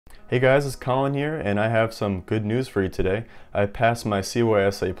Hey guys, it's Colin here, and I have some good news for you today. I passed my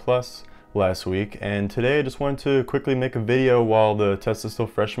CySA Plus last week, and today I just wanted to quickly make a video while the test is still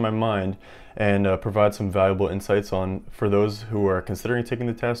fresh in my mind and provide some valuable insights on for those who are considering taking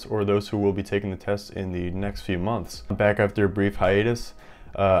the test or those who will be taking the test in the next few months. Back after a brief hiatus,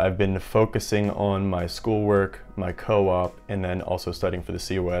 I've been focusing on my schoolwork, my co-op, and then also studying for the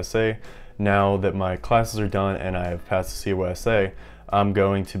CySA. Now that my classes are done and I have passed the CySA, I'm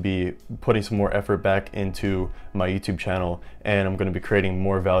going to be putting some more effort back into my YouTube channel, and I'm going to be creating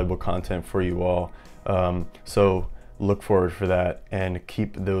more valuable content for you all. So look forward for that and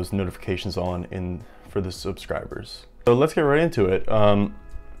keep those notifications on for the subscribers. So let's get right into it.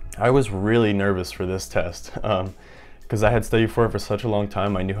 I was really nervous for this test because I had studied for it for such a long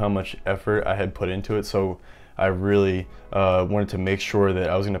time. I knew how much effort I had put into it, so I really wanted to make sure that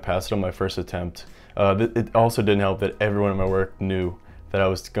I was going to pass it on my first attempt. It also didn't help that everyone at my work knew that I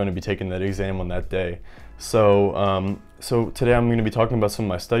was going to be taking that exam on that day. So, today I'm going to be talking about some of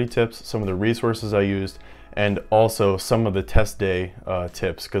my study tips, some of the resources I used, and also some of the test day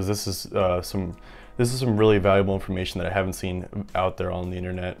tips, because this is some really valuable information that I haven't seen out there on the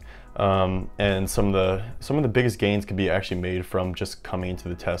internet. And some of the biggest gains can be actually made from just coming into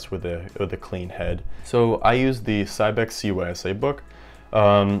the test with a clean head. So I used the Cybex CySA book.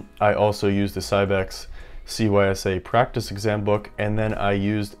 I also used the Cybex CySA practice exam book, and then I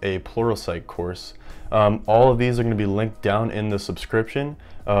used a Pluralsight course. All of these are going to be linked down in the subscription.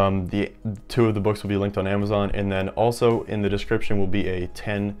 The two of the books will be linked on Amazon, and then also in the description will be a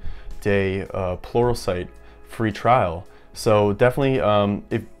 10-day Pluralsight free trial. So definitely,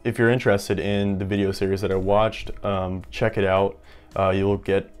 if you're interested in the video series that I watched, check it out. You'll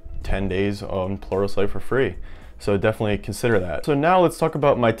get 10 days on Pluralsight for free. So definitely consider that. So now let's talk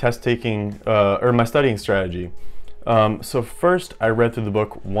about my test taking, or my studying strategy. So first, I read through the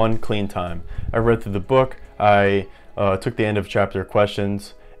book one clean time. I read through the book, I took the end of chapter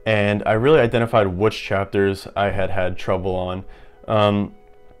questions, and I really identified which chapters I had trouble on.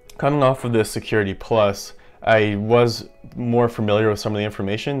 Coming off of the Security Plus, I was more familiar with some of the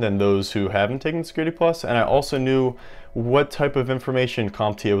information than those who haven't taken Security Plus, and I also knew what type of information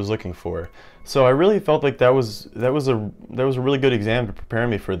CompTIA was looking for. So I really felt like that was a really good exam to prepare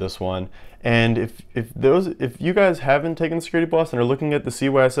me for this one. And if you guys haven't taken Security Plus and are looking at the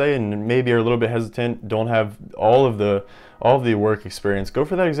CySA and maybe are a little bit hesitant, don't have all of the work experience, go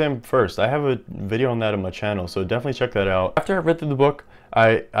for that exam first. I have a video on that on my channel, so definitely check that out. After I read through the book,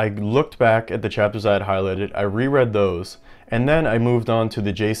 I looked back at the chapters I had highlighted, I reread those, and then I moved on to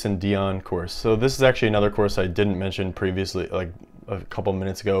the Jason Dion course. So this is actually another course I didn't mention previously, like a couple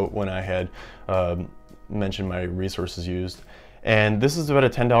minutes ago when I had mentioned my resources used. And this is about a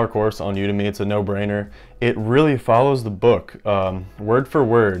 $10 course on Udemy. It's a no-brainer. It really follows the book word for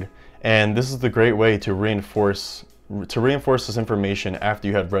word, and this is the great way to reinforce this information after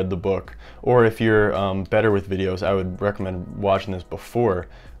you have read the book. Or if you're better with videos, I would recommend watching this before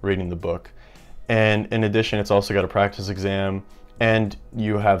reading the book. And in addition, it's also got a practice exam, and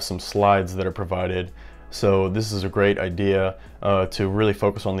you have some slides that are provided. So this is a great idea to really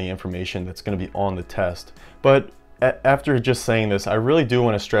focus on the information that's going to be on the test. But after just saying this, I really do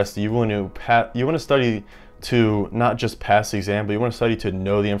want to stress that you want to study to not just pass the exam, but you want to study to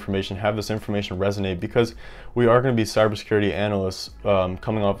know the information, have this information resonate, because we are going to be cybersecurity analysts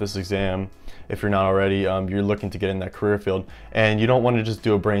coming off this exam. If you're not already, you're looking to get in that career field, and you don't want to just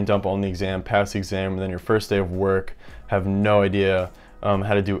do a brain dump on the exam, pass the exam, and then your first day of work have no idea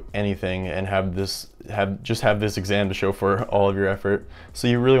how to do anything and have this exam to show for all of your effort. So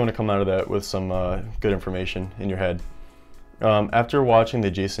you really want to come out of that with some good information in your head. After watching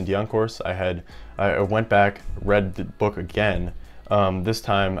the Jason Dion course, I went back, read the book again. This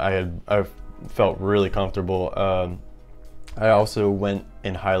time I felt really comfortable. I also went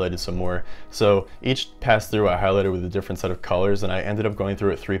and highlighted some more. So each pass through I highlighted with a different set of colors, and I ended up going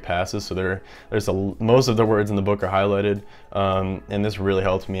through it 3 passes. So most of the words in the book are highlighted, and this really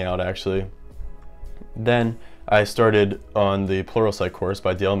helped me out actually. Then I started on the Pluralsight course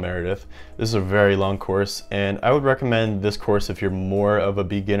by Dale Meredith. This is a very long course, and I would recommend this course if you're more of a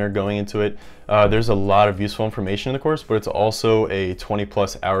beginner going into it. There's a lot of useful information in the course, but it's also a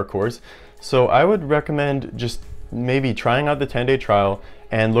 20+ hour course. So I would recommend just maybe trying out the 10-day trial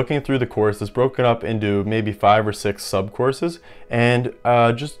and looking through the course. It's broken up into maybe 5 or 6 sub-courses, and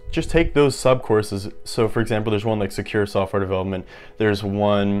just take those sub-courses. So for example, there's one like secure software development, there's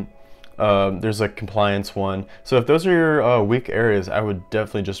one there's a compliance one. So if those are your weak areas, I would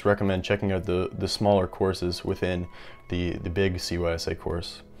definitely just recommend checking out the smaller courses within the big CySA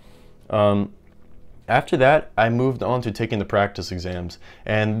course. After that, I moved on to taking the practice exams,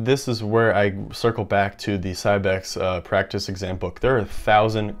 and this is where I circle back to the Cybex practice exam book. There are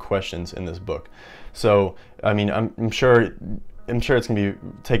 1,000 questions in this book, so I mean, I'm sure it's gonna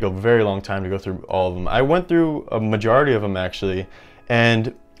take a very long time to go through all of them. I went through a majority of them actually,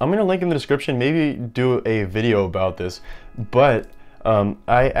 and I'm gonna link in the description, maybe do a video about this, but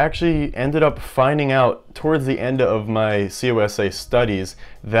I actually ended up finding out towards the end of my CoSA studies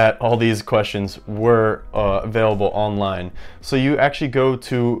that all these questions were available online. So you actually go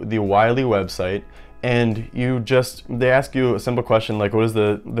to the Wiley website and they ask you a simple question like, what is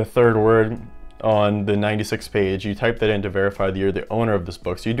the third word on the 96th page? You type that in to verify that you're the owner of this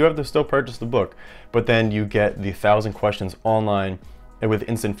book. So you do have to still purchase the book, but then you get the 1,000 questions online and with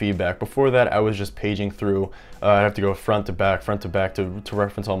instant feedback. Before that, I was just paging through. I'd have to go front to back to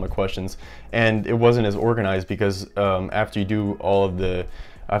reference all my questions, and it wasn't as organized because after you do all the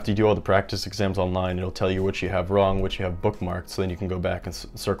practice exams online, it'll tell you which you have wrong, which you have bookmarked, so then you can go back and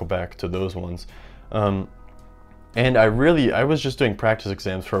circle back to those ones. And I was just doing practice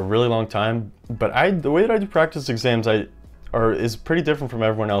exams for a really long time, but the way that I do practice exams is pretty different from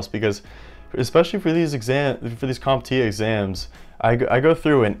everyone else, because especially for these CompTIA exams, I go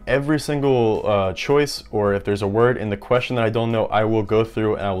through and every single choice, or if there's a word in the question that I don't know, I will go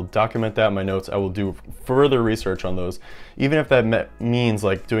through and I will document that in my notes. I will do further research on those, even if that means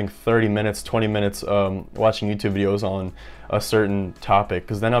like doing 30 minutes, 20 minutes watching YouTube videos on a certain topic,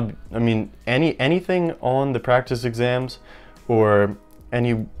 because then anything on the practice exams or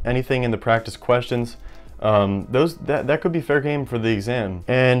anything in the practice questions, that could be fair game for the exam.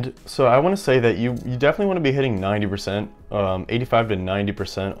 And so I want to say that you definitely want to be hitting 90%, 85 to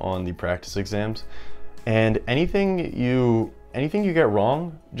 90% on the practice exams. And anything you get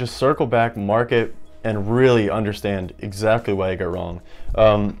wrong, just circle back, mark it, and really understand exactly why you got wrong.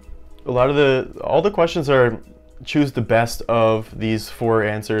 All the questions are choose the best of these 4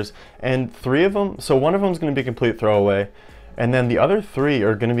 answers, and 3 of them, so one of them is going to be a complete throwaway, and then the other 3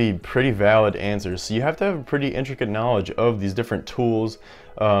 are going to be pretty valid answers. So you have to have a pretty intricate knowledge of these different tools,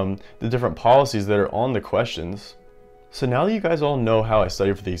 the different policies that are on the questions. So now that you guys all know how I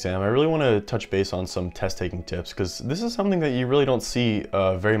study for the exam, I really want to touch base on some test taking tips, because this is something that you really don't see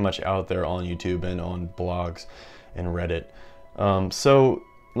very much out there on YouTube and on blogs and Reddit. So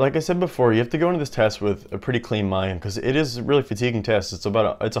like I said before, you have to go into this test with a pretty clean mind, because it is a really fatiguing test. It's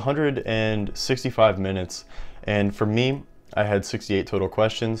 165 minutes, and for me, I had 68 total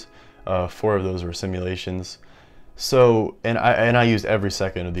questions. 4 of those were simulations. So, and I used every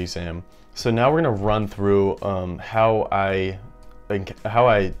second of the exam. So now we're gonna run through how I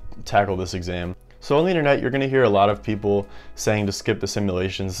tackle this exam. So on the internet, you're gonna hear a lot of people saying to skip the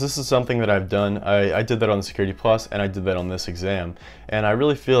simulations. This is something that I've done. I did that on the Security Plus, and I did that on this exam. And I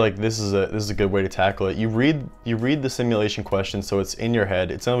really feel like this is a good way to tackle it. You read the simulation question, so it's in your head.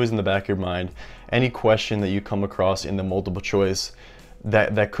 It's always in the back of your mind. Any question that you come across in the multiple choice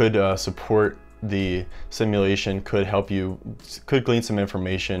that could support the simulation could glean some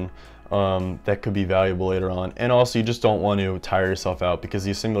information that could be valuable later on. And also, you just don't want to tire yourself out, because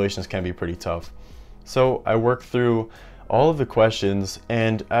these simulations can be pretty tough. So I worked through all of the questions,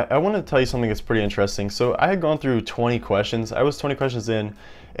 and I want to tell you something that's pretty interesting. So I had gone through 20 questions. I was 20 questions in,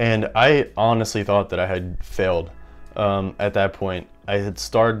 and I honestly thought that I had failed at that point. I had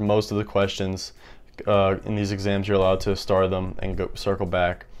starred most of the questions. In these exams, you're allowed to star them and circle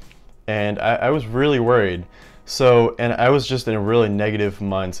back. And I was really worried. So, and I was just in a really negative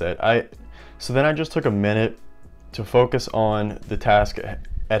mindset. So then I just took a minute to focus on the task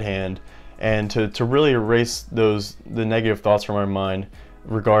at hand, and to really erase the negative thoughts from my mind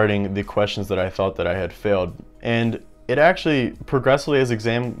regarding the questions that I thought that I had failed. And it actually, progressively as the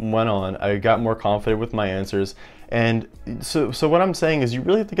exam went on, I got more confident with my answers. And so what I'm saying is, you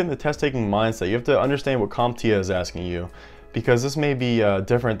really have to get in the test taking mindset. You have to understand what CompTIA is asking you, because this may be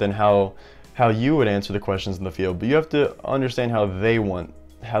different than how you would answer the questions in the field, but you have to understand how they want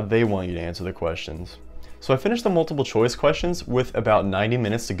you to answer the questions. So I finished the multiple choice questions with about 90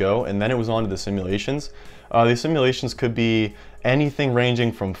 minutes to go, and then it was on to the simulations. The simulations could be anything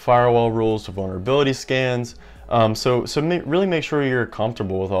ranging from firewall rules to vulnerability scans. Really make sure you're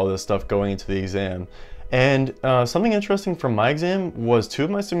comfortable with all this stuff going into the exam. And something interesting from my exam was 2 of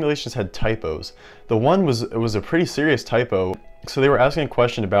my simulations had typos. The one was a pretty serious typo. So they were asking a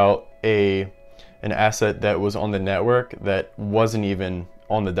question about an asset that was on the network that wasn't even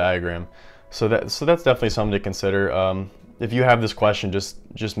on the diagram. So that's definitely something to consider. If you have this question,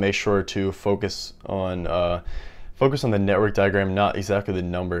 just make sure to focus on the network diagram, not exactly the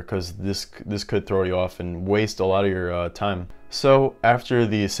number, because this could throw you off and waste a lot of your time. So after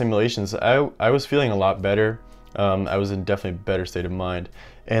the simulations, I was feeling a lot better. I was in definitely a better state of mind.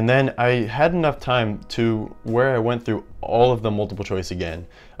 And then I had enough time to where I went through all of the multiple choice again.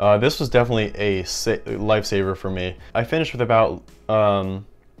 This was definitely a lifesaver for me. I finished with about 5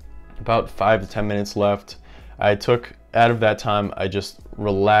 to 10 minutes left. I took, out of that time, I just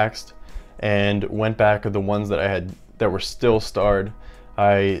relaxed and went back of the ones that I had that were still starred.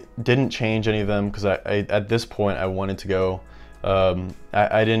 I didn't change any of them because I at this point I wanted to go.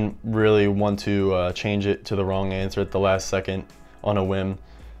 I didn't really want to change it to the wrong answer at the last second on a whim.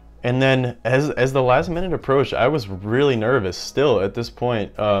 And then as the last minute approached, I was really nervous still at this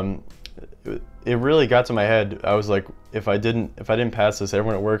point. It really got to my head. I was like, if I didn't pass this,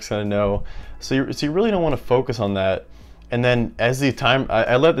 everyone at work's gonna know. So you really don't want to focus on that. And then as the time,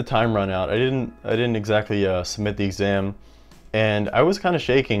 I let the time run out. I didn't exactly submit the exam, and I was kind of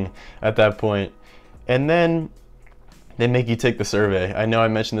shaking at that point. And then they make you take the survey. I know I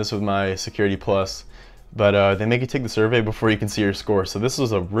mentioned this with my Security Plus, but they make you take the survey before you can see your score. So this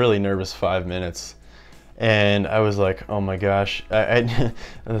was a really nervous 5 minutes. And I was like, oh my gosh.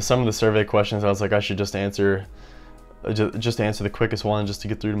 Some of the survey questions, I was like, I should just answer the quickest one just to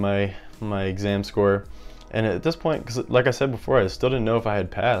get through to my exam score. And at this point, because like I said before, I still didn't know if I had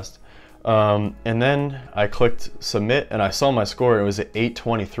passed. And then I clicked submit, and I saw my score. It was at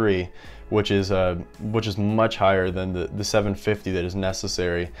 823, which is much higher than the 750 that is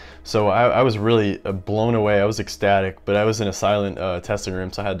necessary. So I was really blown away. I was ecstatic, but I was in a silent testing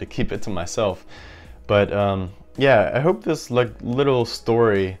room, so I had to keep it to myself. But yeah, I hope this little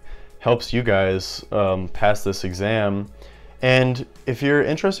story helps you guys pass this exam. And if you're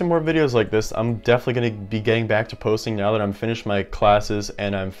interested in more videos like this, I'm definitely going to be getting back to posting now that I'm finished my classes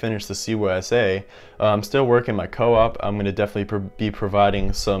and I'm finished the CySA. I'm still working my co-op. I'm going to definitely be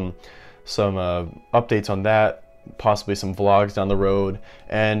providing some updates on that, possibly some vlogs down the road,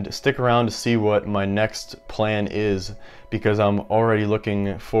 and stick around to see what my next plan is, because I'm already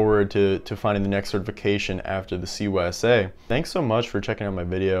looking forward to finding the next certification after the CySA. Thanks so much for checking out my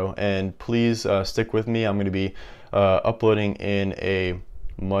video, and please stick with me. I'm going to be uploading in a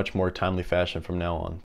much more timely fashion from now on.